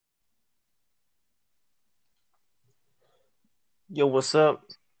Yo, what's up?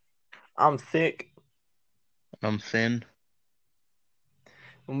 I'm Thick, I'm thin.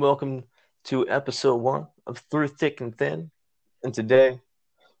 and welcome to episode one of Through Thick and Thin. And today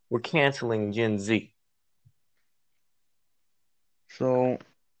we're canceling Gen Z. So,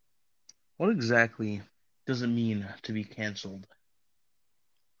 what exactly does it mean to be canceled,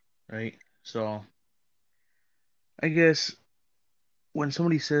 right? So, I guess when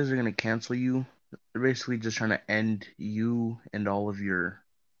somebody says they're gonna cancel you, they're basically just trying to end you and all of your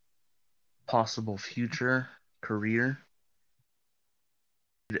possible future career,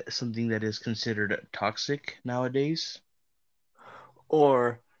 something that is considered toxic nowadays.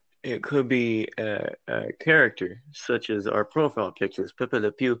 Or it could be a character, such as our profile pictures, Pepe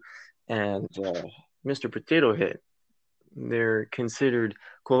Le Pew and Mr. Potato Head. They're considered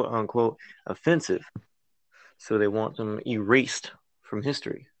quote unquote offensive, so they want them erased from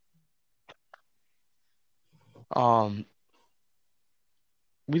history. Um,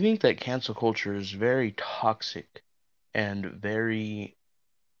 we think that cancel culture is very toxic and very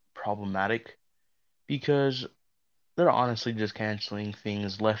problematic because they're honestly just canceling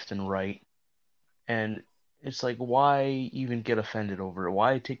things left and right. And it's like, why even get offended over it?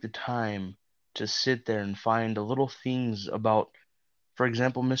 Why take the time to sit there and find the little things about, for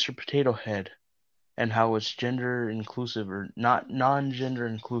example, Mr. Potato Head and how it's gender inclusive or not non-gender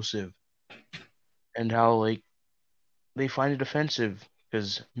inclusive, and how like they find it offensive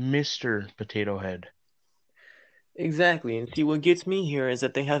because Mr. Potato Head. Exactly. And see, what gets me here is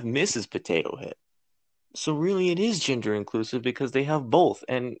that they have Mrs. Potato Head. So really, it is gender inclusive because they have both,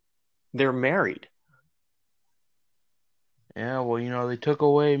 and they're married. Yeah, well, they took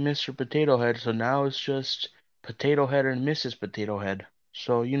away Mr. Potato Head, so now it's just Potato Head and Mrs. Potato Head.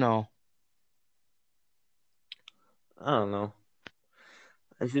 So, I don't know.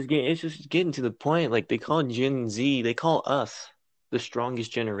 It's just getting to the point. Like they call Gen Z, they call us the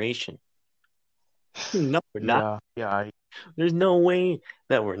strongest generation. No, we're not. yeah, There's no way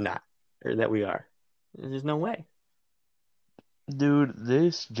that we're not, or that we are. There's no way. dude,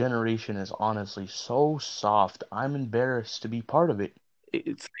 this generation is honestly so soft. I'm embarrassed to be part of it.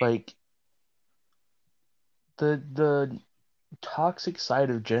 It's Like the toxic side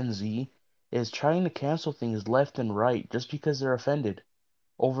of Gen Z is trying to cancel things left and right just because they're offended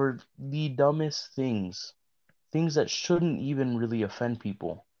over the dumbest things. Things that shouldn't even really offend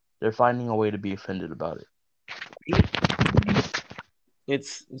people. They're finding a way to be offended about it.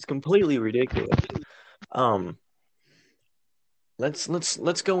 it's completely ridiculous. Um, let's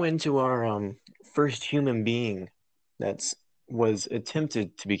go into our first human being that's was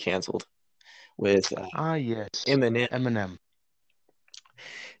attempted to be canceled with Ah, yes. Eminem. Eminem.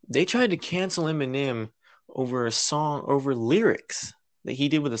 They tried to cancel Eminem over a song, over lyrics that he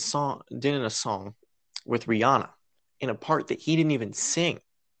did with a song, did in a song with Rihanna in a part that he didn't even sing.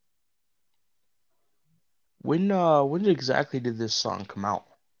 When exactly did this song come out?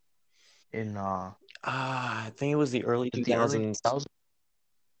 In I think it was the early the early 2000s. 2000s?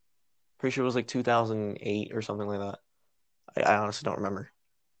 Pretty sure it was like 2008 or something like that. I honestly don't remember.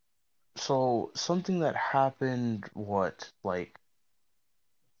 So something that happened what, like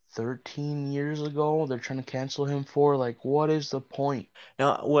 13 years ago, they're trying to cancel him for? Like, what is the point?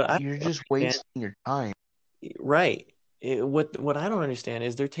 Now, what I You're don't just understand, wasting your time. right? What I don't understand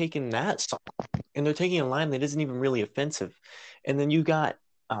is they're taking that song and they're taking a line that isn't even really offensive, and then you got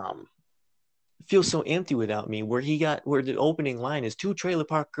um "Feel So Empty Without Me," where the opening line is two trailer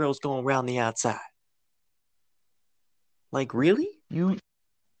park girls going around the outside. Like, really? You,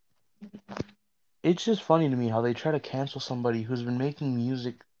 it's just funny to me how they try to cancel somebody who's been making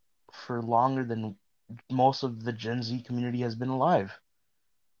music for longer than most of the Gen Z community has been alive.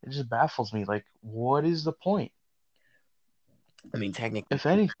 It just baffles me. Like, what is the point? I mean, technically, If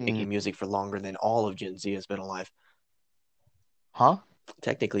he's anything, making music for longer than all of Gen Z has been alive. huh?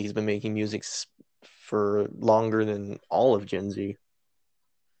 Technically, he's been making music for longer than all of Gen Z.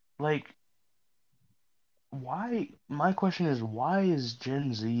 Like, why? My question is, why is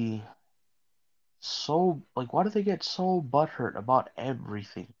Gen Z so, like, why do they get so butthurt about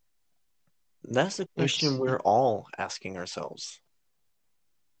everything? That's the question It's we're all asking ourselves.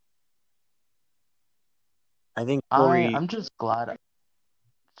 I think I'm just glad.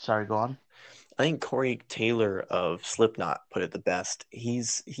 Sorry, go on. Corey Taylor of Slipknot put it the best.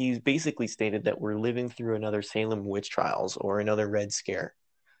 He's basically stated that we're living through another Salem witch trials or another Red Scare,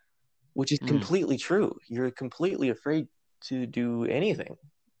 which is Mm, completely true. You're completely afraid to do anything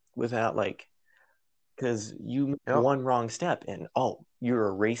without like because you make yep. one wrong step and oh, you're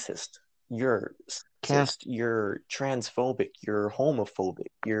a racist, you're Cancel. sexist, you're transphobic, you're homophobic,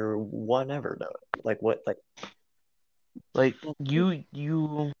 you're whatever. Like what? Like Like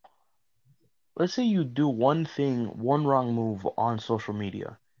let's say you do one thing, one wrong move on social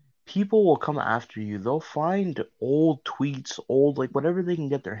media. People will come after you. They'll find old tweets, old like whatever they can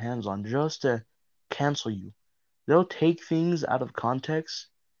get their hands on just to cancel you. They'll take things out of context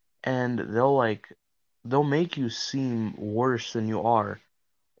and they'll make you seem worse than you are,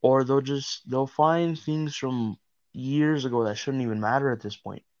 or they'll find things from years ago that shouldn't even matter at this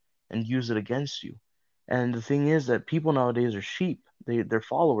point and use it against you. And the thing is that people nowadays are sheep. They're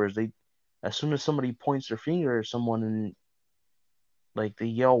followers. They as soon as somebody points their finger at someone and like they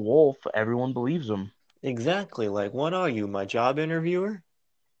yell wolf, everyone believes them. Exactly. Like, what are you, my job interviewer?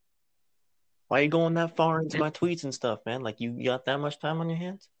 Why are you going that far into It my tweets and stuff, man? Like, you got that much time on your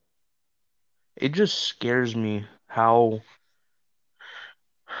hands? it just scares me how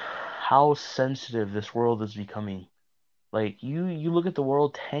sensitive this world is becoming. Like you look at the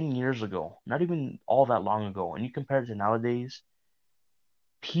world 10 years ago, not even all that long ago, and you compare it to nowadays,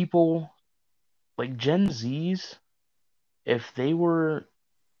 people like Gen Zs, if they were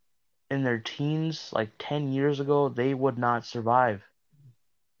in their teens like 10 years ago, they would not survive.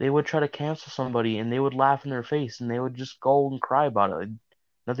 They would try to cancel somebody and they would laugh in their face and they would just go and cry about it. Like,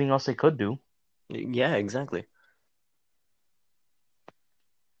 nothing else they could do. Yeah, exactly.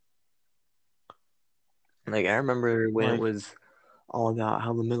 Like, I remember when it Like, was all about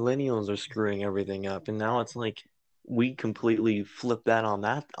how the millennials are screwing everything up, and now it's like we completely flip that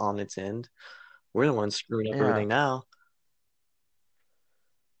on its end. We're the ones screwing up yeah, everything now.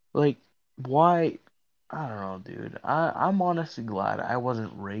 like why? I don't know, dude. I'm honestly glad I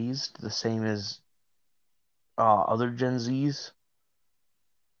wasn't raised the same as other Gen Zs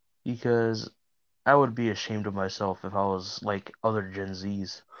because I would be ashamed of myself if I was like other Gen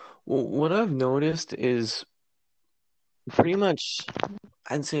Zs. Well, what I've noticed is pretty much,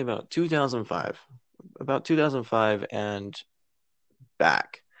 I'd say about 2005 and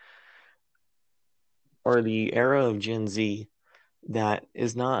back, or the era of Gen Z that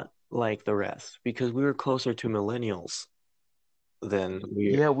is not like the rest because we were closer to millennials than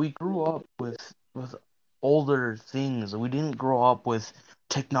we. Yeah, we grew up with older things. We didn't grow up with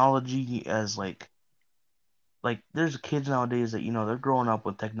technology as like there's kids nowadays that they're growing up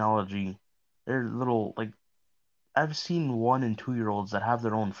with technology. They're little like I've seen 1 and 2 year olds that have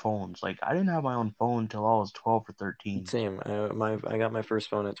their own phones. Like I didn't have my own phone till I was 12 or 13. Same. I got my first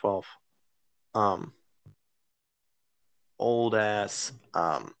phone at 12. Um, Old ass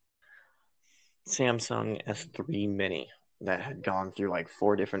Samsung S3 Mini that had gone through like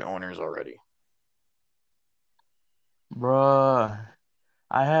four different owners already. Bruh,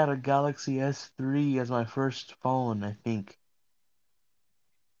 I had a Galaxy S3 as my first phone, I think.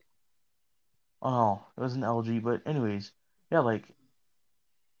 Oh no, it was an LG, but anyways, yeah, like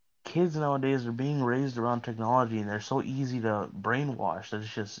kids nowadays are being raised around technology and they're so easy to brainwash that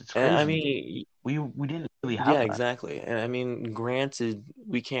it's And I crazy. mean, We didn't really yeah, have that. exactly. And I mean, granted,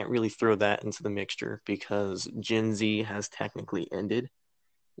 we can't really throw that into the mixture because Gen Z has technically ended.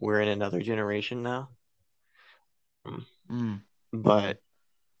 We're in another generation now. Um, Mm, But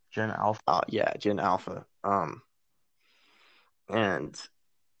Gen Alpha. yeah, Gen Alpha. And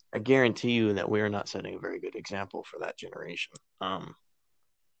I guarantee you that we're not setting a very good example for that generation.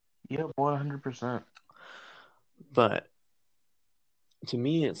 Yeah, 100%. But to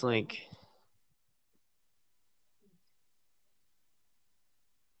me, it's like,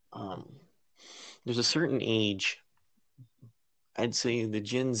 um, there's a certain age. I'd say the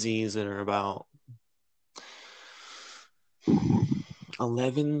Gen Zs that are about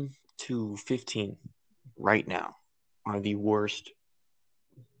 11 to 15 right now are the worst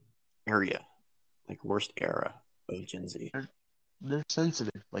area, like worst era of Gen Z. They're, they're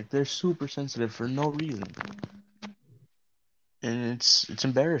sensitive. Like they're super sensitive for no reason. And it's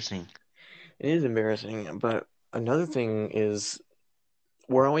embarrassing. It is embarrassing, but another thing is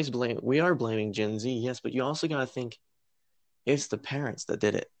we are blaming Gen Z, yes, but you also got to think it's the parents that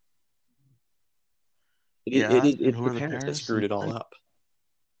did it. Yeah, and It's who the are the parents that parents? screwed it all up.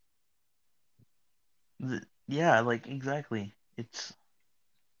 Yeah, like exactly.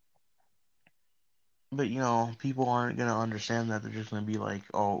 But people aren't gonna understand that. They're just gonna be like,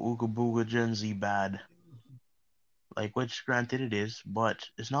 "Oh, Ooga Booga Gen Z bad." Like, which granted it is, but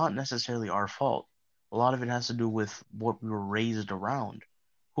it's not necessarily our fault. A lot of it has to do with what we were raised around,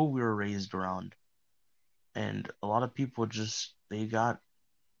 who we were raised around, and a lot of people just they got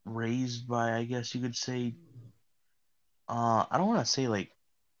raised by, I guess you could say, I don't want to say like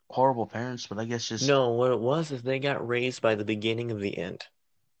horrible parents, but I guess just No, what it was is they got raised by the beginning of the end.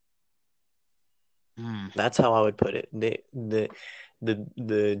 Hmm. That's how I would put it. The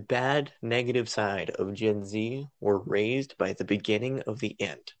bad negative side of Gen Z were raised by the beginning of the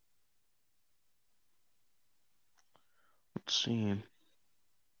end. Let's see.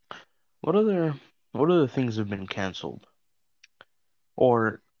 What other what other things have been canceled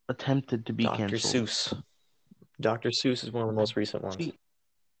or attempted to be Dr. canceled? Seuss. Dr. Seuss is one of the most recent ones. See,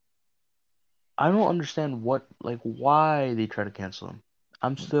 I don't understand why they try to cancel him.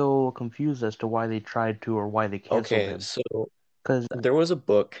 I'm still confused as to why they tried to or why they canceled Okay, him. so Because there was a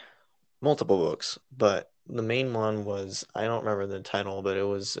book, multiple books, but the main one was, I don't remember the title, but it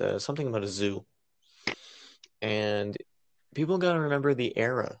was something about a zoo. And people got to remember the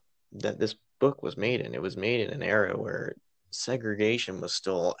era that this book was made in. It was made in an era where segregation was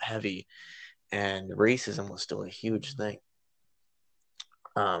still heavy and racism was still a huge thing.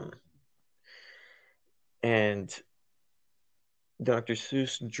 Um, and Dr.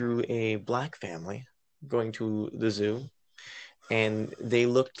 Seuss drew a black family going to the zoo, and they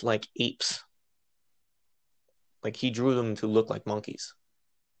looked like apes. Like he drew them to look like monkeys.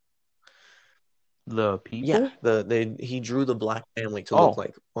 the Yeah, people? he drew the black family to look Oh,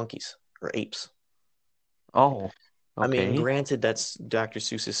 like monkeys or apes. oh, I mean, okay. granted, that's Dr.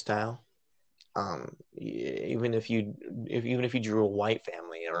 Seuss's style. Even if even if you drew a white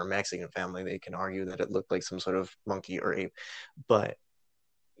family or a Mexican family, they can argue that it looked like some sort of monkey or ape. But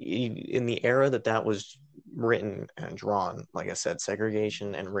in the era that that was written and drawn, like I said,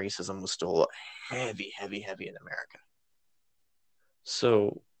 segregation and racism was still heavy, heavy, heavy in America.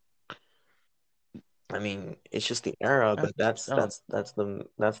 So, I mean, it's just the era, but I don't. that's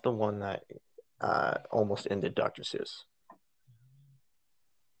the one that almost ended Dr. Seuss.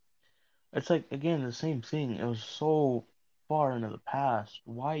 It's like again the same thing. It was so far into the past.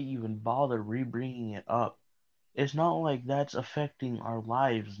 Why even bother re-bringing it up? It's not like that's affecting our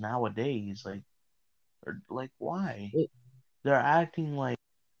lives nowadays. Why? They're acting like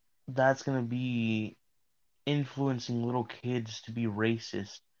that's gonna be influencing little kids to be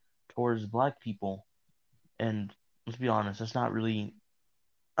racist towards black people. And let's be honest, that's not really.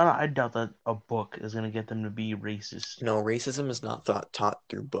 I doubt that a book is gonna get them to be racist. No, racism is not taught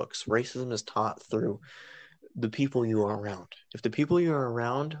through books. Racism is taught through the people you are around. If the people you're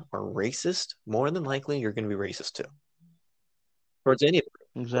around are racist, more than likely you're going to be racist too. Towards anybody,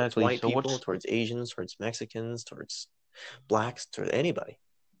 towards Exactly. white So people, what's towards Asians, towards Mexicans, towards blacks, towards anybody.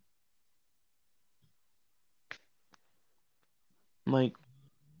 like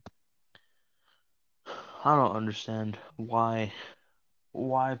I don't understand why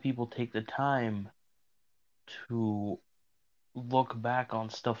people take the time to look back on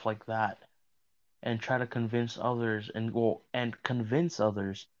stuff like that and try to convince others and convince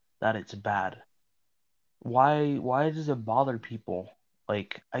others that it's bad. Why does it bother people?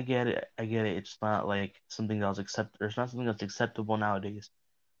 Like I get it. It's not like something that was or it's not something that's acceptable nowadays.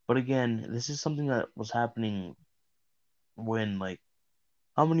 But again, this is something that was happening when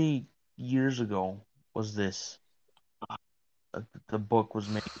how many years ago was this? The book was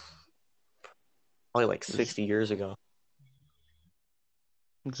made. Probably like This 60 years ago.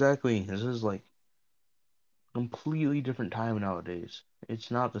 exactly. This is like completely different time nowadays.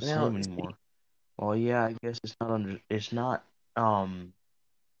 It's not the Now, same anymore. Well, yeah, I guess it's not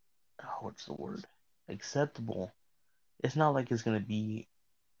what's the word? Acceptable. It's not like it's gonna be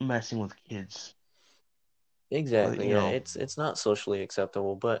messing with kids. But exactly, yeah, it's not socially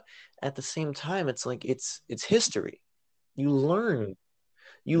acceptable, but at the same time, it's like it's history. You learn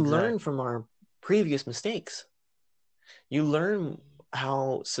you learn exactly. from our previous mistakes. You learn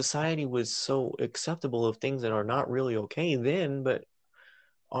how society was so acceptable of things that are not really okay then, but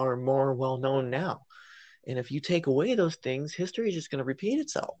are more well known now. And if you take away those things, history is just going to repeat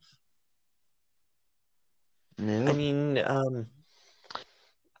itself. I Yeah. mean,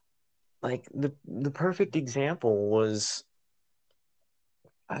 like the perfect example was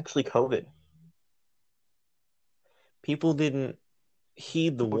actually COVID. People didn't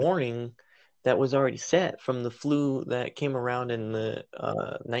heed the What? warning that was already set from the flu that came around in the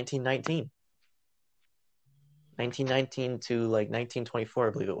 1919 to like 1924,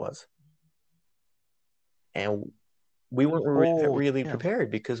 I believe it was. And we weren't Oh, really yeah.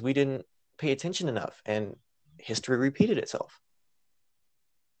 prepared because we didn't pay attention enough, and history repeated itself.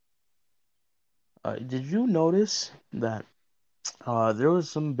 Did you notice that there was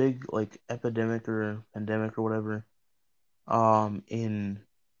some big epidemic or pandemic or whatever in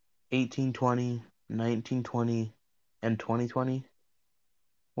 1820, 1920, and 2020?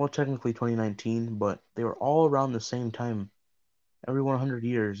 Well, technically 2019, but they were all around the same time. Every 100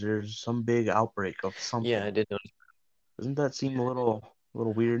 years, there's some big outbreak of Yeah, I something. did notice. Doesn't that seem a little? A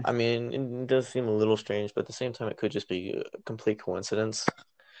little weird. I mean, it does seem a little strange, but at the same time, it could just be a complete coincidence.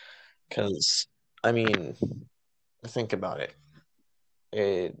 Because, I mean, think about it.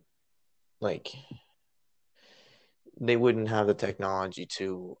 It like they wouldn't have the technology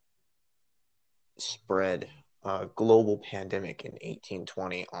to spread a global pandemic in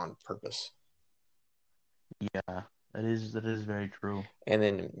 1820 on purpose. Yeah, that is very true. And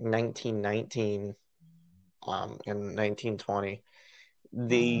then 1919 and 1920,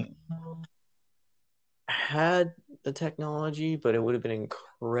 they had the technology, but it would have been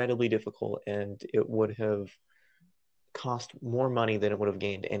incredibly difficult and it would have cost more money than it would have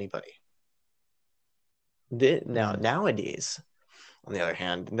gained anybody. Now, Hmm. nowadays, on the other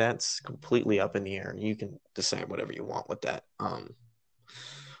hand, that's completely up in the air. You can decide whatever you want with that.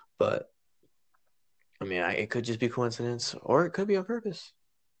 But I mean, it could just be coincidence, or it could be on purpose.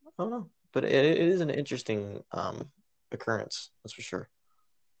 I don't know, but it is an interesting occurrence. That's for sure.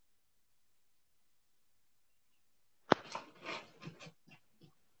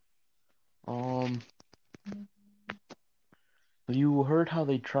 Um, have you heard how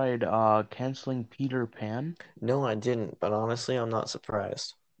they tried canceling Peter Pan? No, I didn't, but honestly, I'm not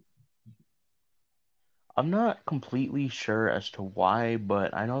surprised. I'm not completely sure as to why,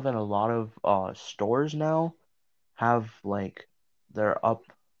 but I know that a lot of stores now have like they're up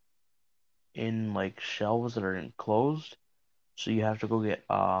in like shelves that are enclosed, so you have to go get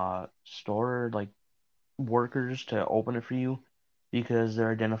store like workers to open it for you because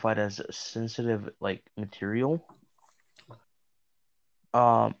they're identified as sensitive like material.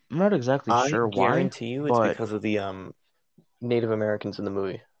 I'm not exactly I sure why, guarantee you, it's but because of the Native Americans in the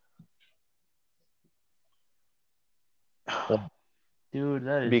movie. Well, dude,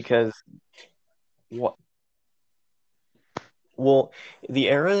 that is because what. well, the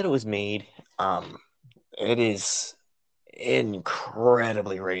era that it was made, it is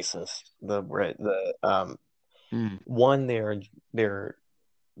incredibly racist. The Hmm. one they're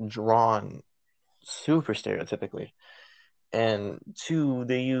drawn super stereotypically, and two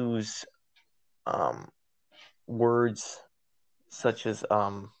they use um words such as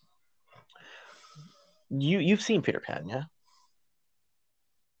you've seen Peter Pan, yeah?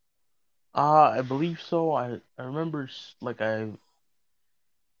 I believe so. I remember like I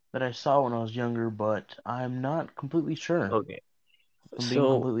saw when I was younger, but I'm not completely sure. Okay. If I'm being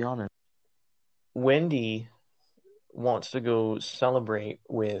So completely honest. Wendy wants to go celebrate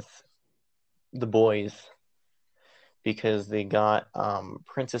with the boys because they got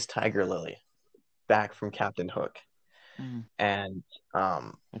Princess Tiger Lily back from Captain Hook. Hmm. And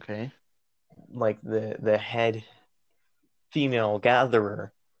um Okay. like the head female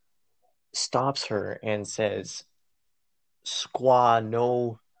gatherer stops her and says, Squaw,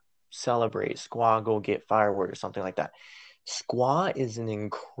 no celebrate. Squaw, go get firewood or something like that. Squaw is an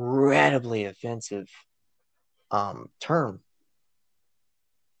incredibly offensive term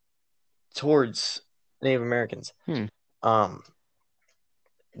towards Native Americans. Hmm. Um,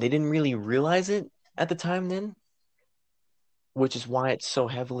 they didn't really realize it at the time then, which is why it's so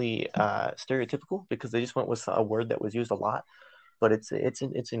heavily stereotypical because they just went with a word that was used a lot, but it's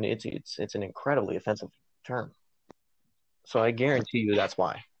an incredibly offensive term. So I guarantee you that's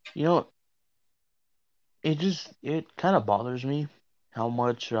why. You know, it kind of bothers me how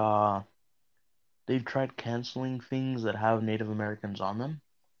much they've tried canceling things that have Native Americans on them.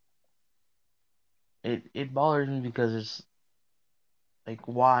 It bothers me because it's like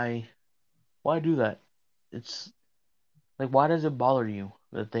why do that? It's like why does it bother you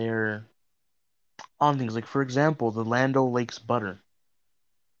that they're on things like for example the Land O'Lakes butter.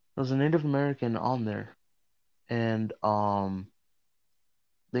 There's a Native American on there and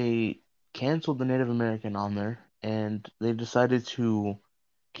they canceled the Native American on there and they decided to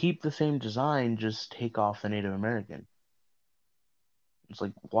keep the same design, just take off the Native American. It's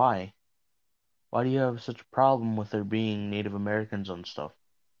like, why? Why do you have such a problem with there being Native Americans on stuff?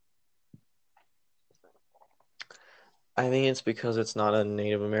 I think it's because it's not a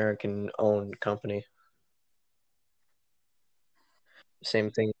Native American owned company. Same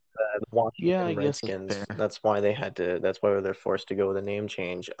thing, the Yeah, Washington I guess that's Redskins. fair. That's why they had to. That's why they're forced to go with a name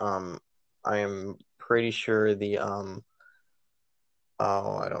change. I am pretty sure the oh,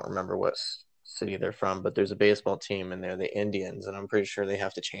 I don't remember what city they're from, but there's a baseball team and they're the Indians, and I'm pretty sure they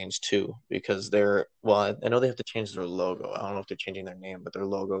have to change too because they're well, I know they have to change their logo. I don't know if they're changing their name, but their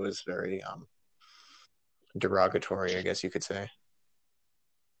logo is very derogatory, I guess you could say.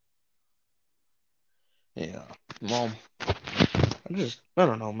 Yeah. Well, I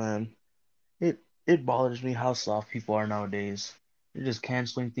don't know, man. It bothers me how soft people are nowadays. They're just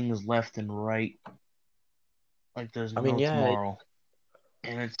canceling things left and right like there's I mean, no yeah, tomorrow.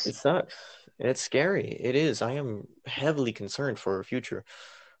 And It it's sucks. It's scary. It is. I am heavily concerned for our future.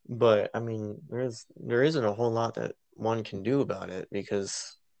 But I mean, there isn't a whole lot that one can do about it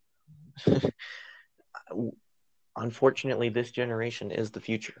because unfortunately this generation is the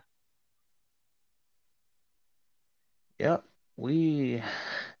future. yep, we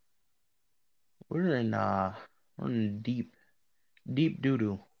we're in deep doo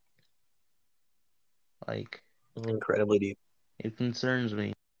doo. Like Incredibly deep. it concerns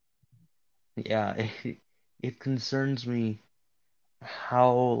me. Yeah, it concerns me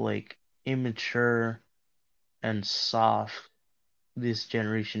how like immature and soft this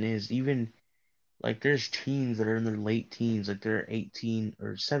generation is. Even like there's teens that are in their late teens, like they're 18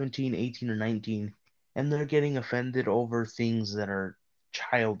 or 17, 18 or 19, and they're getting offended over things that are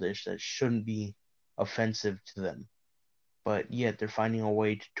childish that shouldn't be offensive to them. But yet they're finding a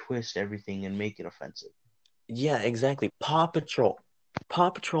way to twist everything and make it offensive. Yeah, exactly. Paw Patrol. Paw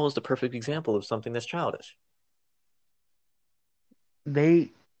Patrol is the perfect example of something that's childish.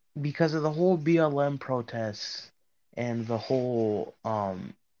 They because of the whole BLM protests and the whole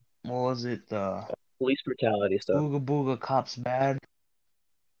what was it, the Police brutality stuff. Ooga Booga Cops Bad.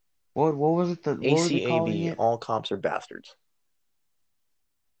 What was it, the what were they calling ACAB, it? all cops are bastards.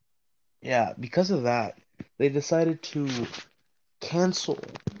 Yeah, because of that, they decided to cancel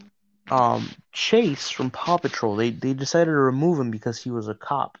Chase from Paw Patrol. They decided to remove him because he was a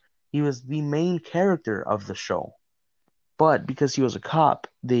cop. He was the main character of the show. But because he was a cop,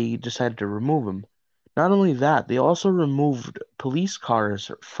 they decided to remove him. Not only that, they also removed police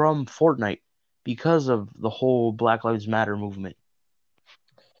cars from Fortnite because of the whole Black Lives Matter movement.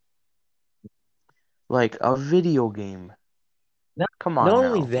 Like a video game. Not, Come not on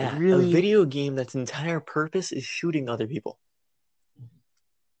only now. Like that, a really? video game that's entire purpose is shooting other people.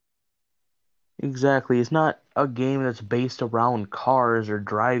 Exactly. It's not a game that's based around cars or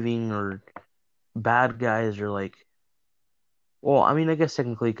driving or bad guys or like, well, I mean, I guess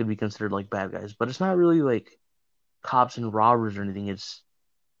technically it could be considered like bad guys, but it's not really like cops and robbers or anything. It's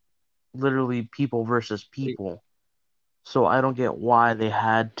literally people versus people. So I don't get why they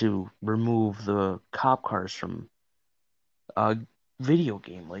had to remove the cop cars from a video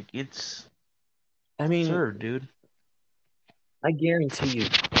game. Like it's I mean, absurd, dude. I guarantee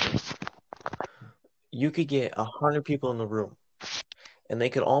you could get 100 people in the room and they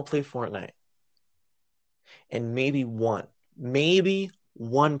could all play Fortnite, and maybe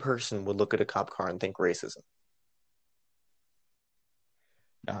one person would look at a cop car and think racism.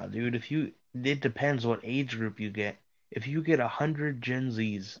 Nah, dude, it depends what age group you get. If you get 100 Gen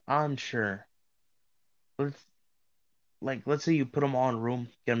Zs, I'm sure. Let's let's say you put them all in a room,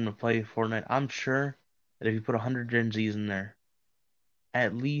 get them to play Fortnite. I'm sure that if you put 100 Gen Zs in there,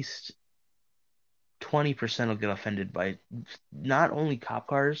 at least 20% will get offended by not only cop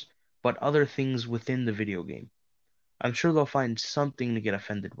cars, but other things within the video game. I'm sure they'll find something to get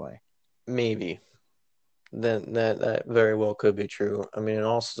offended by. Maybe. That very well could be true. I mean, it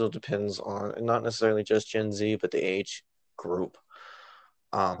also depends on not necessarily just Gen Z, but the age group.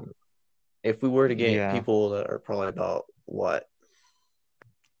 Um, if we were to get Yeah. people that are probably about what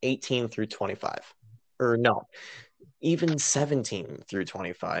 18 through 25, or no, even 17 through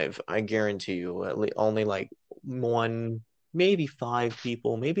 25, I guarantee you at least only like one, maybe five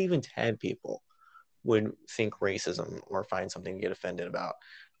people, maybe even 10 people would think racism or find something to get offended about.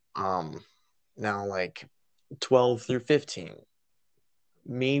 Um, Now like 12 through 15,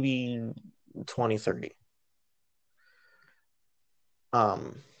 maybe 20, 30.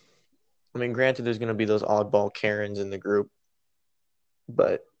 Um, I mean, granted, there's going to be those oddball Karens in the group,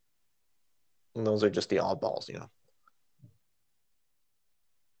 but those are just the oddballs.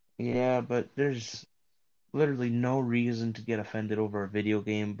 Yeah, but there's literally no reason to get offended over a video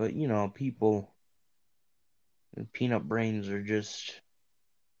game, but people with peanut brains are just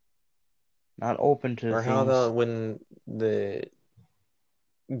not open to Or how things. about when the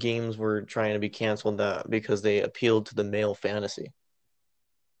games were trying to be canceled because they appealed to the male fantasy?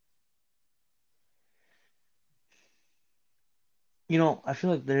 I feel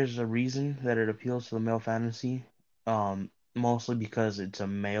like there's a reason that it appeals to the male fantasy. Mostly because it's a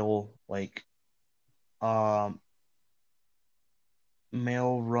um,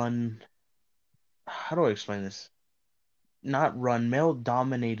 male run. How do I explain this? Not run, male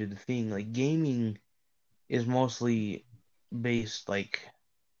dominated thing. Like gaming is mostly based like.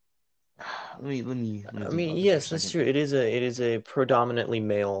 Let me I think mean, about this for a yes, that's second. true. It is a predominantly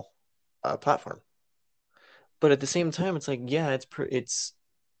male platform, but at the same time, it's like yeah,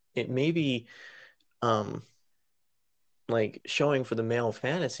 it may be um like showing for the male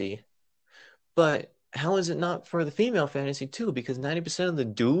fantasy, but how is it not for the female fantasy too? Because 90% of the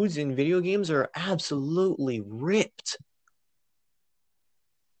dudes in video games are absolutely ripped.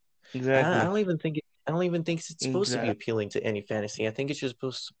 I Exactly. don't even think I don't even think it's supposed to be Exactly. appealing to any fantasy. I think it's just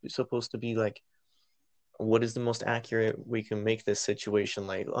supposed to be like, what is the most accurate we can make this situation,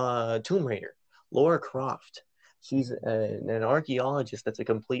 like Tomb Raider, Laura Croft. She's an archaeologist that's a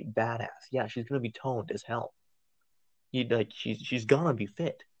complete badass. Yeah, she's gonna be toned as hell. You like she's gonna be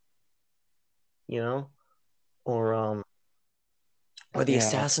fit, you know? Or or the Yeah.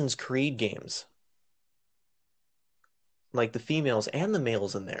 Assassin's Creed games, like the females and the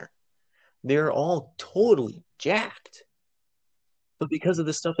males in there. They're all totally jacked. But because of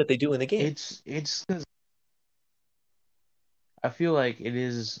the stuff that they do in the game. It's 'cause I feel like it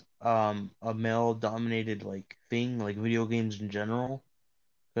is a male dominated like thing, like video games in general,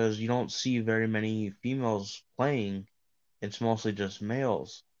 because you don't see very many females playing. It's mostly just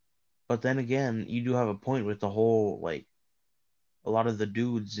males. But then again, you do have a point with the whole like a lot of the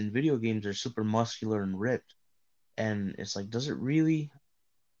dudes in video games are super muscular and ripped, and it's like, does it really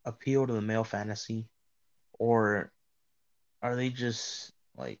appeal to the male fantasy, or are they just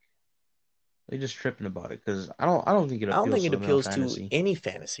like they just tripping about it? Because I don't think it I don't think appeals to it the male appeals to fantasy. any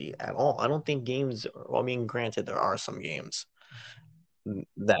fantasy at all. I don't think games, well, I mean, granted, there are some games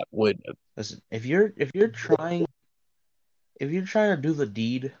that would. Listen, if you're trying to do the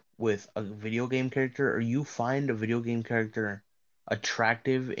deed with a video game character, or you find a video game character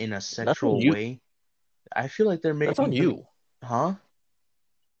attractive in a That's on sexual you. way, I feel like there may That's be on you. huh?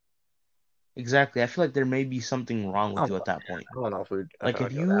 Exactly. I feel like there may be something wrong I with don't you know. at that point. I don't know if Like I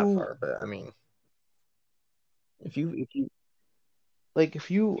if would go that you far, but I mean, if you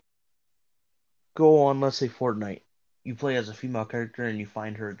if you go on, let's say, Fortnite, you play as a female character and you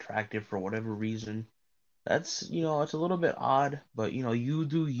find her attractive for whatever reason, that's, it's a little bit odd, but you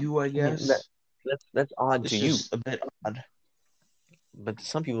do you, I I mean guess. that's odd It's to you, just a bit odd. but to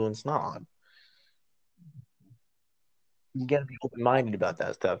some people it's not odd. You got to be open minded about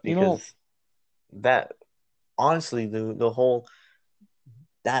that stuff You know, because that honestly the whole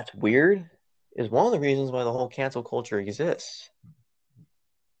that's weird is one of the reasons why the whole cancel culture exists,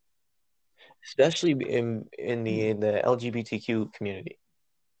 especially in the LGBTQ community,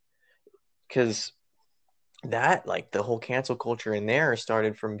 because that like the whole cancel culture in there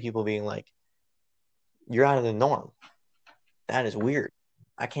started from people being like, "You're out of the norm. That is weird.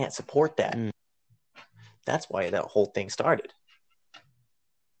 I can't support that." mm, That's why that whole thing started.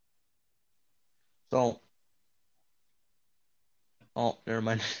 so, oh, never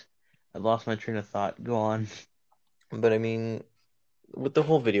mind. I lost my train of thought. Go on. But I mean, with the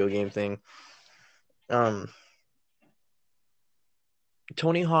whole video game thing, um,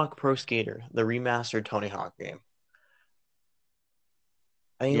 Tony Hawk Pro Skater, the remastered Tony Hawk game.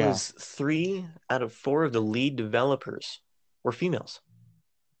 I think it Yeah. was 3 out of 4 of the lead developers were females.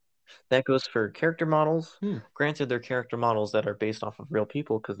 That goes for character models. Hmm. Granted, they're character models that are based off of real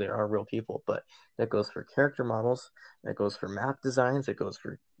people because they are real people, but that goes for character models, that goes for map designs, that goes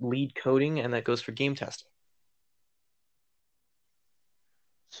for lead coding, and that goes for game testing.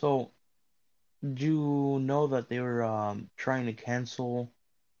 So, do you know that they were trying to cancel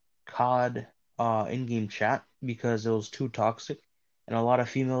COD in-game chat because it was too toxic, and a lot of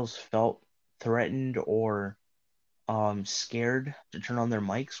females felt threatened or scared to turn on their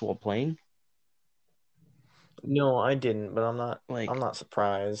mics while playing. No, I didn't, but I'm Like, not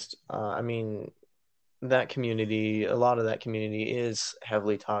surprised. I mean, that community, a lot of that community is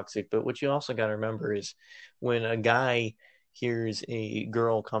heavily toxic, but what you also got to remember is when a guy hears a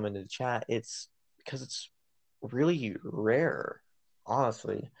girl come into the chat, it's because it's really rare,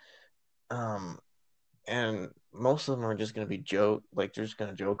 honestly. Um, and most of them are just going to be like they're just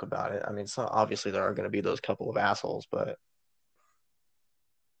going to joke about it. I mean, so obviously there are going to be those couple of assholes, but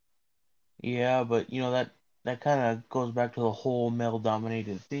yeah, but that kind of goes back to the whole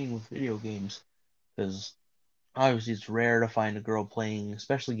male-dominated thing with video games, because obviously it's rare to find a girl playing,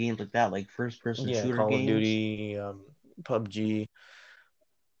 especially games like that, like first-person yeah, shooter Call of games. Duty, PUBG,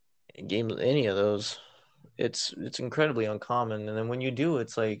 games, any of those, it's incredibly uncommon. And then when you do,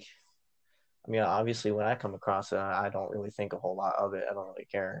 it's like, I mean, obviously when I come across it, I don't really think a whole lot of it. I don't really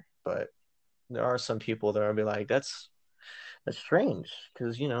care, but there are some people that will be like, that's strange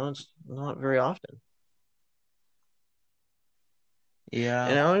because it's not very often. And Yeah.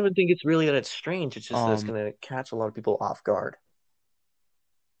 I don't even think it's really that it's strange. It's just that it's Um. going to catch a lot of people off guard.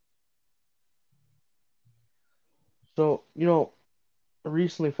 So I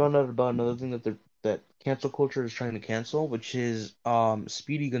recently found out about another thing that cancel culture is trying to cancel, which is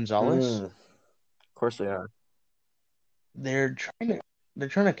Speedy Gonzalez. Of course they are. They're trying to they're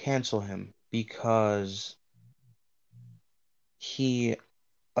trying to cancel him because he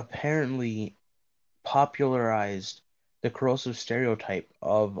apparently popularized the corrosive stereotype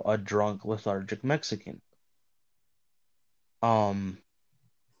of a drunk, lethargic Mexican. Um,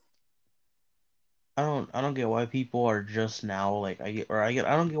 I don't get why people are just now like I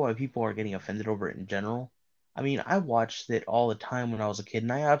don't get why people are getting offended over it in general. I mean, I watched it all the time when I was a kid,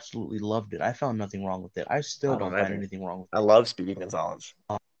 and I absolutely loved it. I found nothing wrong with it. I still I don't don't find either. anything wrong with I it. love Speedy Gonzalez.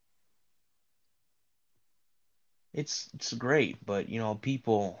 It's great, but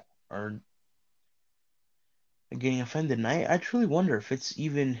people are getting offended, and I truly wonder if it's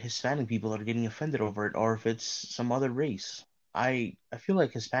even Hispanic people that are getting offended over it, or if it's some other race. I feel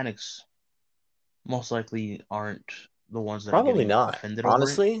like Hispanics most likely aren't the ones that are Probably getting not. offended over it.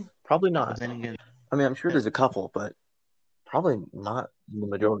 Honestly, probably But not. then again, I mean, I'm sure there's a couple, but probably not the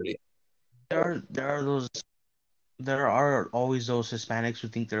majority. there are always those Hispanics who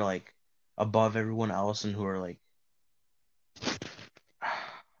think they're like above everyone else and who are like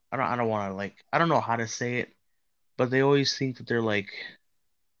I don't want to like I don't know how to say it, but they always think that they're like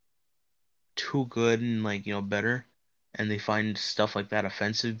too good and like better, and they find stuff like that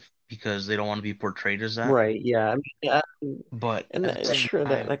offensive because they don't want to be portrayed as that. Right. Yeah. I mean, yeah, But and at the same sure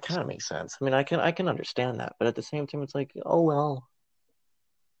that time, that kind of makes sense. I mean, I can understand that, but at the same time, it's like, oh well,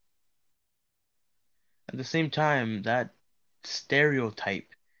 that stereotype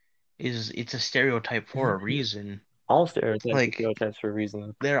it's a stereotype for a reason. all stereotypes are Like stereotypes for a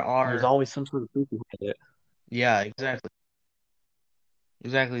reason. there There's are, always some sort of truth behind it. yeah, exactly.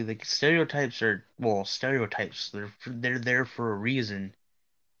 Like stereotypes are, well, stereotypes. They're there for a reason.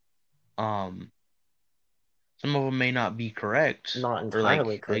 Um, some of them may not be correct, Not or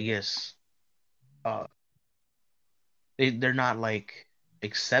entirely like I correct. guess uh they're not like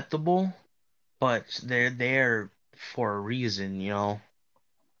acceptable, but they're there for a reason.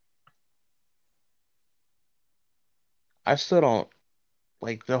 I still don't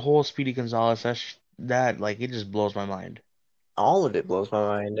like the whole Speedy Gonzalez. That like it just blows my mind All of it blows my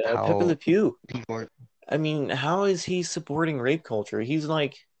mind. Pepe Le how Pew. people are. I mean, how is he supporting rape culture? He's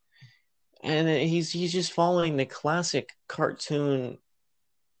like, and he's just following the classic cartoon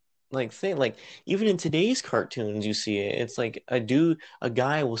like thing. Like even in today's cartoons, you see it. It's like a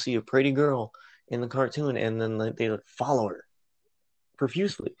guy will see a pretty girl in the cartoon, and then like, they like, follow her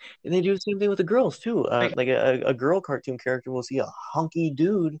profusely. And they do the same thing with the girls too. Like, Like a girl cartoon character will see a hunky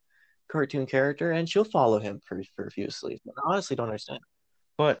dude cartoon character, and she'll follow him profusely. I honestly don't understand.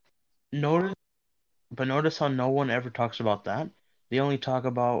 but notice, notice how no one ever talks about that. They only talk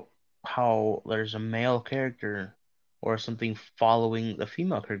about how there's a male character or something following the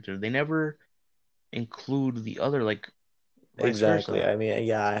female character. They never include the other, like vice Exactly. versa. I mean,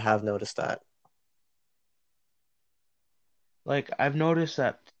 yeah, I have noticed that. Like I've noticed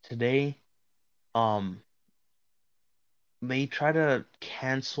that today, um, they try to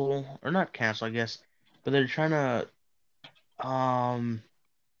cancel or not cancel, I guess, but they're trying to um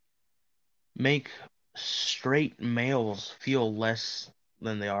make straight males feel less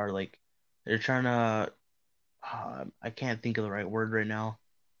than they are. Like they're trying to, I can't think of the right word right now.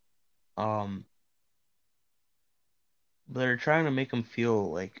 Um, but they're trying to make them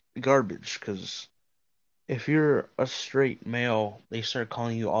feel like garbage because if you're a straight male, they start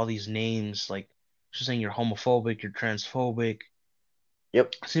calling you all these names, like just saying you're homophobic, you're transphobic,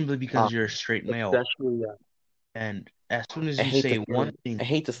 Yep. simply because you're a straight male. Especially, And as soon as I you hate to say throw one thing, I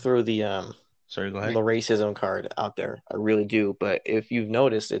hate to throw sorry, go the ahead. racism card out there. I really do. But if you've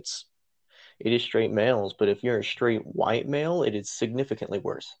noticed, it is straight males. But if you're a straight white male, it is significantly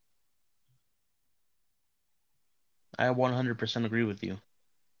worse. I 100% agree with you.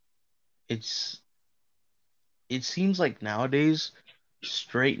 It's it seems like nowadays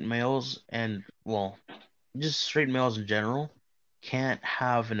straight males and well, just straight males in general can't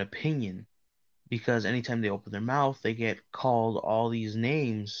have an opinion because anytime they open their mouth, they get called all these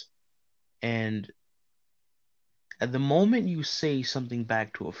names. And at the moment you say something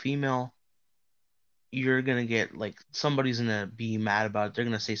back to a female, you're gonna get like somebody's gonna be mad about it. They're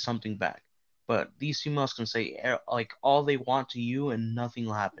gonna say something back. But these females can say like all they want to you and nothing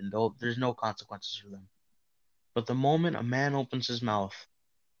will happen. There's no consequences for them. But the moment a man opens his mouth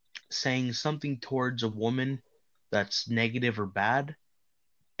saying something towards a woman that's negative or bad,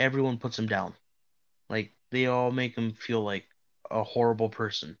 everyone puts him down. Like they all make him feel like a horrible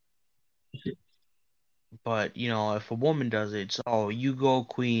person. But if a woman does it, it's oh, you go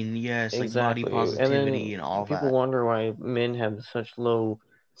queen, yes, like body Exactly. And positivity then and all people that. wonder why men have such low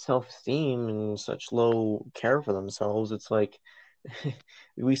self-esteem and such low care for themselves. It's like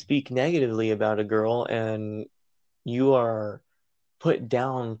we speak negatively about a girl and you are put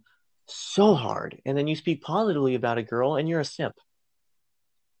down so hard, and then you speak positively about a girl, and you're a simp.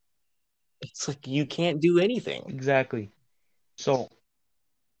 It's like you can't do anything. Exactly. So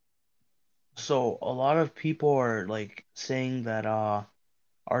so a lot of people are like saying that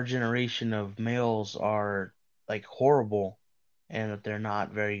our generation of males are like horrible and that they're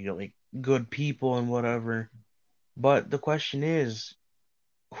not very like good people and whatever. But the question is,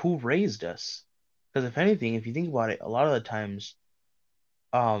 who raised us? Because if anything, if you think about it, a lot of the times,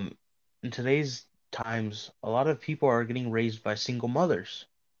 um, in today's times, a lot of people are getting raised by single mothers.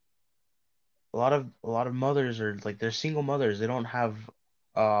 A lot of mothers are like they're single mothers. They don't have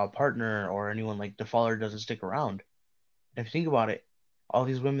a partner or anyone like the father doesn't stick around. And if you think about it, all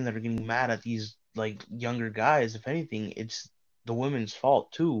these women that are getting mad at these like younger guys, if anything, it's the women's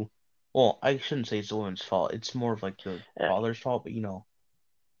fault too. Well, I shouldn't say it's the women's fault. It's more of like the Uh, father's fault, but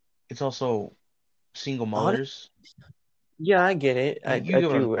it's also single Honest, mothers. yeah, I get it. You I get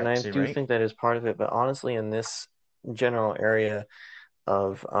what I'm do, and trying to I say, do right? think that is part of it. But honestly, in this general area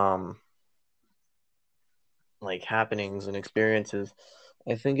of like happenings and experiences,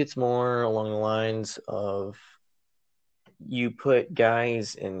 I think it's more along the lines of you put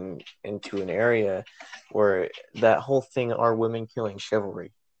guys into an area where that whole thing are women killing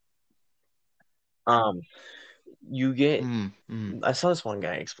chivalry. Um, you get Mm, mm. I saw this one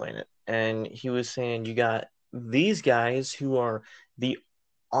guy explain it, and he was saying you got these guys who are the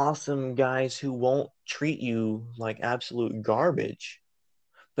awesome guys who won't treat you like absolute garbage,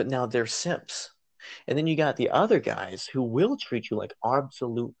 but now they're simps. And then you got the other guys who will treat you like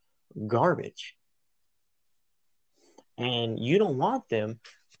absolute garbage, and you don't want them.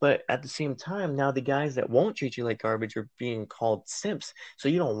 But at the same time, now the guys that won't treat you like garbage are being called simps. So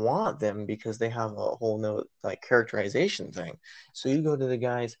you don't want them because they have a whole no like characterization thing. So you go to the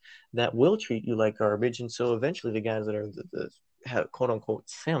guys that will treat you like garbage, and so eventually the guys that are the have, quote unquote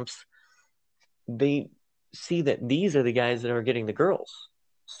simps, they see that these are the guys that are getting the girls.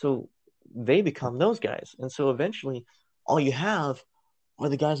 So they become those guys. And so eventually all you have are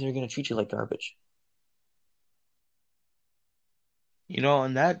the guys that are going to treat you like garbage.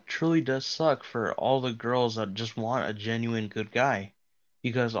 And that truly does suck for all the girls that just want a genuine good guy,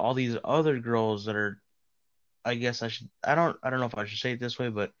 because all these other girls that are, I guess I don't know if I should say it this way,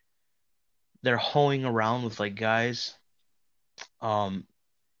 but they're hoeing around with like guys. Um,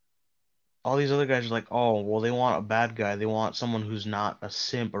 all these other guys are like, oh, well, they want a bad guy. They want someone who's not a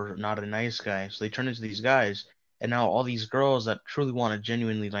simp or not a nice guy. So they turn into these guys, and now all these girls that truly want a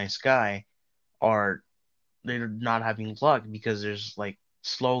genuinely nice guy are they're not having luck because there's like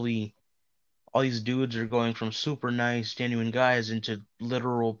slowly all these dudes are going from super nice, genuine guys into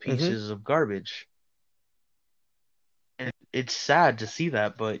literal Mm-hmm. pieces of garbage. And it's sad to see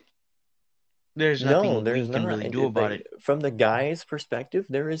that, but there's No, nothing we there's can not. really do about Like it. from the guy's perspective,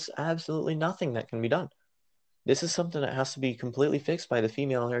 there is absolutely nothing that can be done. This is something that has to be completely fixed by the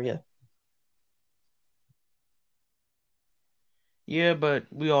female area. Yeah, but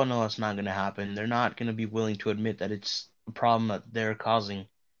we all know that's not going to happen. They're not going to be willing to admit that it's a problem that they're causing.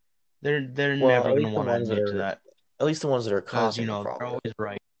 They're Well, never going to want to admit to that at least the ones that are because, causing the they're problem. always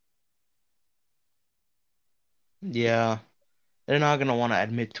right. Yeah, they're not going to want to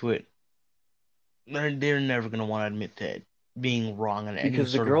admit to it. They're never going to want to admit to it being wrong in any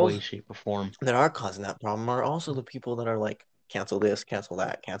Because the sort of way, girls shape, or form. that are causing that problem are also the people that are like, cancel this, cancel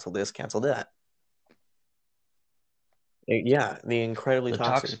that, cancel this, cancel that. Yeah, the incredibly The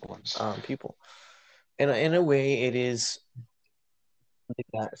toxic toxic ones. people. And in a way, it is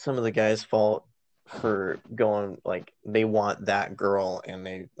some of the guys' fault for going like they want that girl and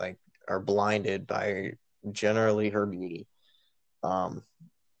they like are blinded by generally her beauty. Um,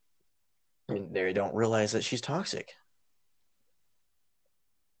 and they don't realize that she's toxic.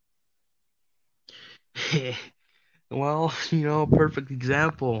 Well, perfect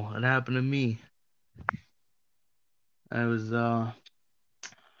example. It happened to me. I was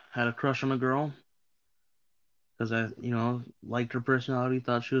had a crush on a girl because I, liked her personality,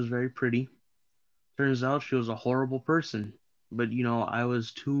 thought she was very pretty. Turns out she was a horrible person. But, I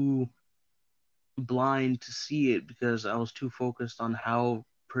was too blind to see it because I was too focused on how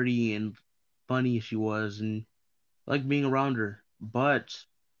pretty and funny she was and like being around her. But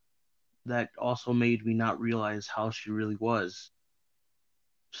that also made me not realize how she really was.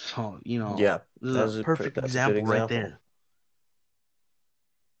 So, Yeah, this is a perfect that's a good example right example. there.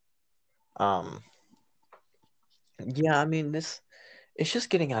 Um, yeah, I mean this it's just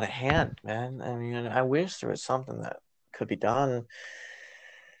getting out of hand, man. I mean, I wish there was something that could be done,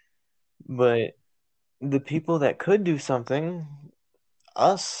 but the people that could do something,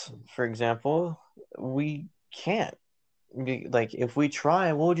 us, for example, we can't. like if we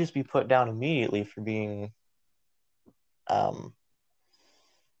try, we'll just be put down immediately for being, um,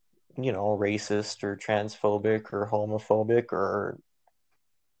 racist or transphobic or homophobic, or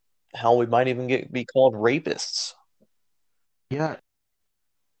hell, we might even get be called rapists. Yeah,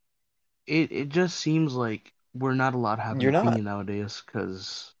 it just seems like we're not allowed to have an You're not. opinion nowadays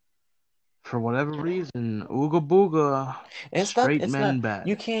because for whatever reason, ooga booga, And it's not. straight It's not. men bad.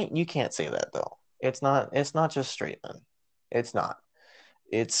 You can't say that though. It's not. It's not just straight men. It's not.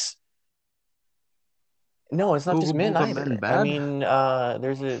 It's No, it's not Ooga just men booga men either. I bad. mean,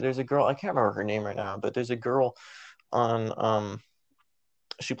 there's a girl, I can't remember her name right now, but there's a girl on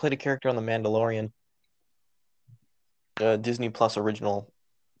she played a character on The Mandalorian, Disney Plus original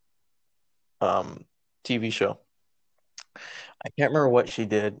um TV show. I can't remember what she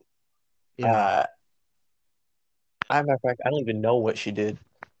did. Yeah. Uh, matter of fact, I don't even know what she did.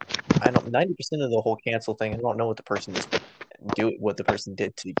 I don't 90% of the whole cancel thing, I don't know what the person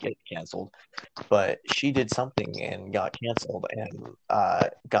did to get canceled, but she did something and got canceled and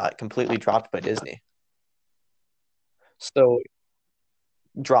got completely dropped by Disney. So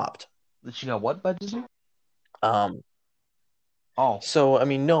dropped. She got what by Disney? Um, Oh, So, I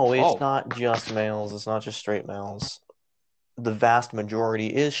mean, no, it's oh, not just males. It's not just straight males. The vast majority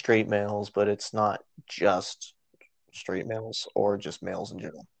is straight males, but it's not just straight males or just males in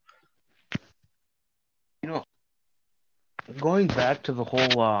general. you know, going back to the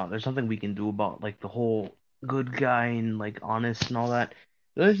whole there's nothing we can do about like the whole good guy and like honest and all that.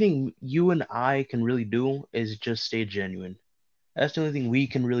 The only thing you and I can really do is just stay genuine. That's the only thing we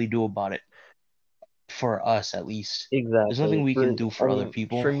can really do about it, for us at least. There's Exactly. nothing we can do I for other mean, for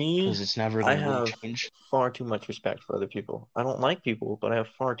people me, because it's never I gonna really have change. far too much respect for other people. I don't like people, but I have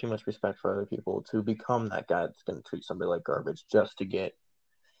far too much respect for other people to become that guy that's going to treat somebody like garbage just to get,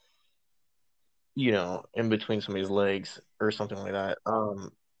 in between somebody's legs or something like that.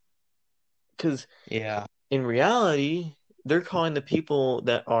 Because Yeah. in reality, they're calling the people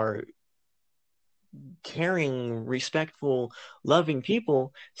that are caring, respectful, loving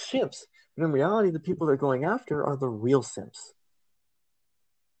people simps. But in reality, the people they're going after are the real simps.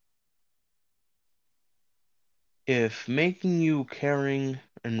 If making you caring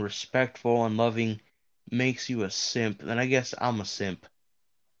and respectful and loving makes you a simp, then I guess I'm a simp.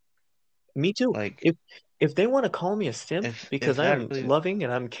 Me too. Like If they want to call me a simp if because I that am really, loving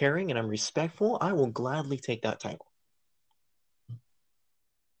and I'm caring and I'm respectful, I will gladly take that title.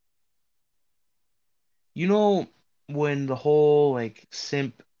 you know, when the whole like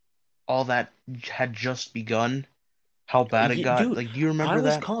simp all that had just begun, how bad it got. Dude, Like, do you I remember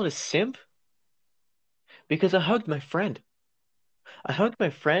was that? called a simp because I hugged my friend. I hugged my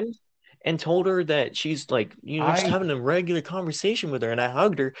friend and told her that she's like, just I having a regular conversation with her, and I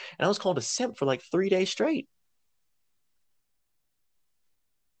hugged her, and I was called a simp for like 3 days straight.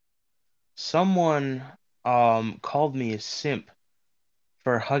 Someone called me a simp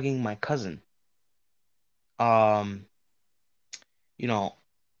for hugging my cousin. Um, you know,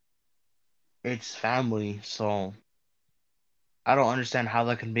 it's family, so I don't understand how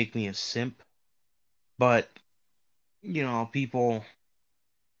that can make me a simp. But, people,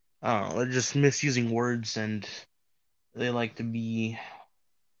 I don't know, they're just misusing words and they like to be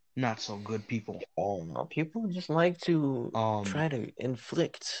not so good people. No, people just like to Um, try to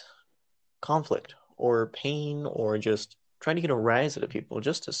inflict conflict or pain or just try to get a rise out of people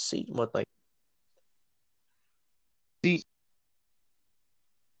just to see what like see,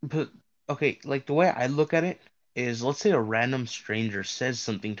 but okay, like the way I look at it is let's say a random stranger says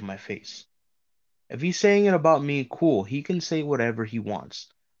something to my face. If he's saying it about me, cool. He can say whatever he wants.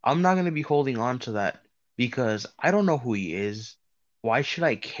 I'm not going to be holding on to that because I don't know who he is. Why should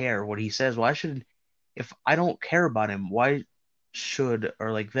I care what he says? If I don't care about him, why should,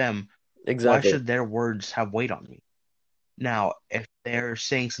 or like them, why exactly. should their words have weight on me? Now, if they're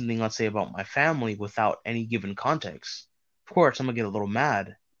saying something, let's say, about my family without any given context, of course, I'm going to get a little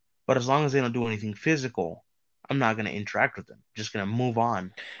mad. But as long as they don't do anything physical, I'm not going to interact with them. I'm just going to move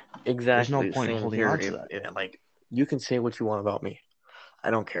on. There's no Exactly. point in Same holding here. on to that. Like you can say what you want about me.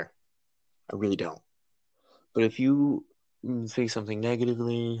 I don't care. I really don't. But if you say something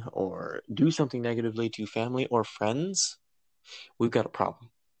negatively or do something negatively to family or friends, we've got a problem.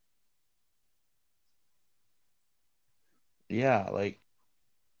 Yeah, like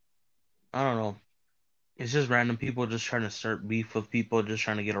I don't know. It's just random people just trying to start beef with people, just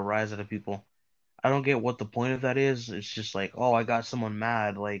trying to get a rise out of people. I don't get what the point of that is. It's just like, oh, I got someone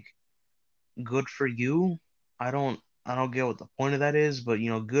mad. Like, good for you. I don't get what the point of that is, but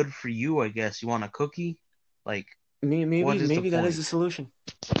good for you, I guess. You want a cookie? Like, Maybe what is the maybe that is the point? solution.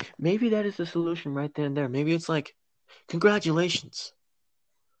 Maybe that is the solution right then and there. Maybe it's like, Congratulations.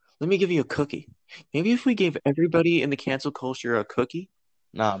 Let me give you a cookie. Maybe if we gave everybody in the cancel culture a cookie,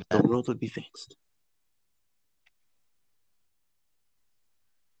 Nah, the man. world would be fixed.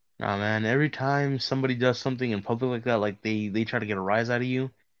 Nah, man. Every time somebody does something in public like that, like they try to get a rise out of you,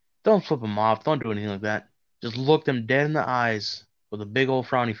 don't flip them off. Don't do anything like that. Just look them dead in the eyes with a big old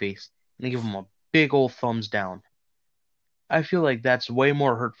frowny face and give them a big old thumbs down. I feel like that's way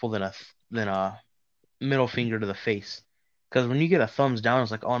more hurtful than a middle finger to the face. Because when you get a thumbs down,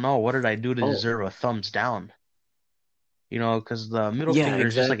 it's like, oh no, what did I do to Oh, deserve a thumbs down? You know, because the middle yeah, finger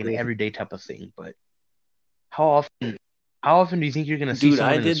is just like an exactly. everyday type of thing. But how often, how often do you think you're gonna see Dude,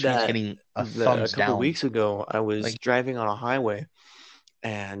 I someone in the did streets that getting a a thumbs couple down? weeks ago. I was Like, driving on a highway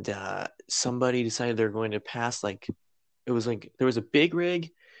and somebody decided they're going to pass it was like there was a big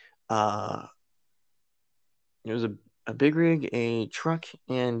rig, uh it was a big rig, a truck,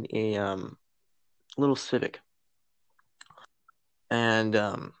 and a little Civic. And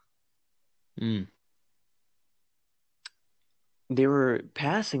mm, they were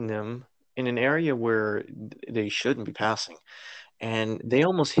passing them in an area where they shouldn't be passing. And they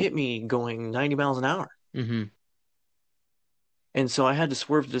almost hit me going 90 miles an hour. mm-hmm, And so I had to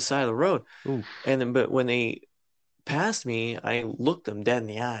swerve to the side of the road. oof, And then, but when they passed me, I looked them dead in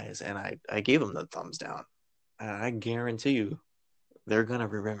the eyes and I gave them the thumbs down. And I guarantee you, they're gonna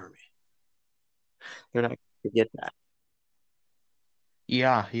remember me. They're not gonna forget that.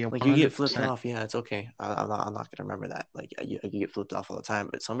 yeah, yeah, Like you get flipped 100%. off, yeah, it's okay. I'm not gonna remember that. Like you get flipped off all the time,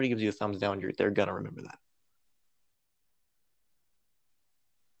 but somebody gives you a thumbs down, they're gonna remember that.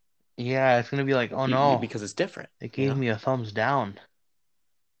 Yeah, it's gonna be like, oh no, Because it's different, they you gave know? me a thumbs down.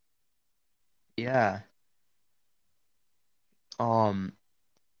 Yeah. Um,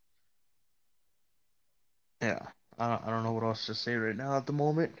 yeah. I don't know what else to say right now at the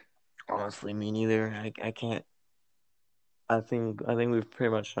moment. Honestly, me neither. I can't. I think we've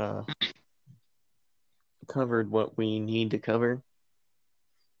pretty much covered what we need to cover.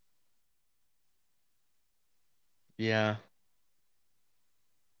 Yeah.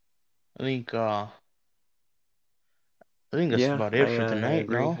 I think that's Yeah, about it I for uh, I tonight,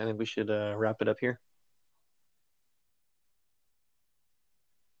 agree. no? I think we should wrap it up here.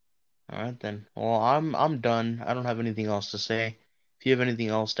 All right then. Well, I'm done. I don't have anything else to say. If you have anything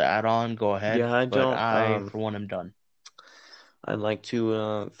else to add on, go ahead. Yeah, I But don't. I, for one, am done. I'd like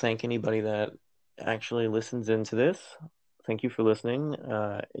to thank anybody that actually listens into this. Thank you for listening.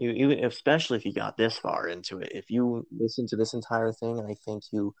 Especially if you got this far into it. If you listened to this entire thing, I thank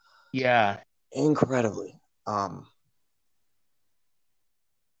you Yeah, incredibly. Um,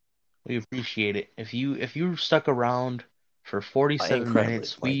 we appreciate it. If you stuck around for 47 incredibly.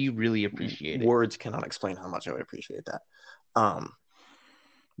 minutes, we Like really appreciate it. words cannot explain how much I would appreciate that. Um,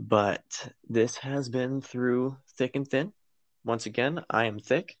 but this has been Through Thick and Thin. Once again, I am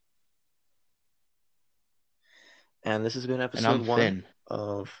Thick, and this has been And episode I'm one thin.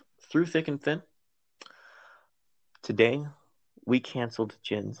 of Through Thick and Thin. Today, we canceled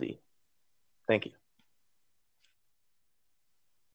Gen Z. Thank you.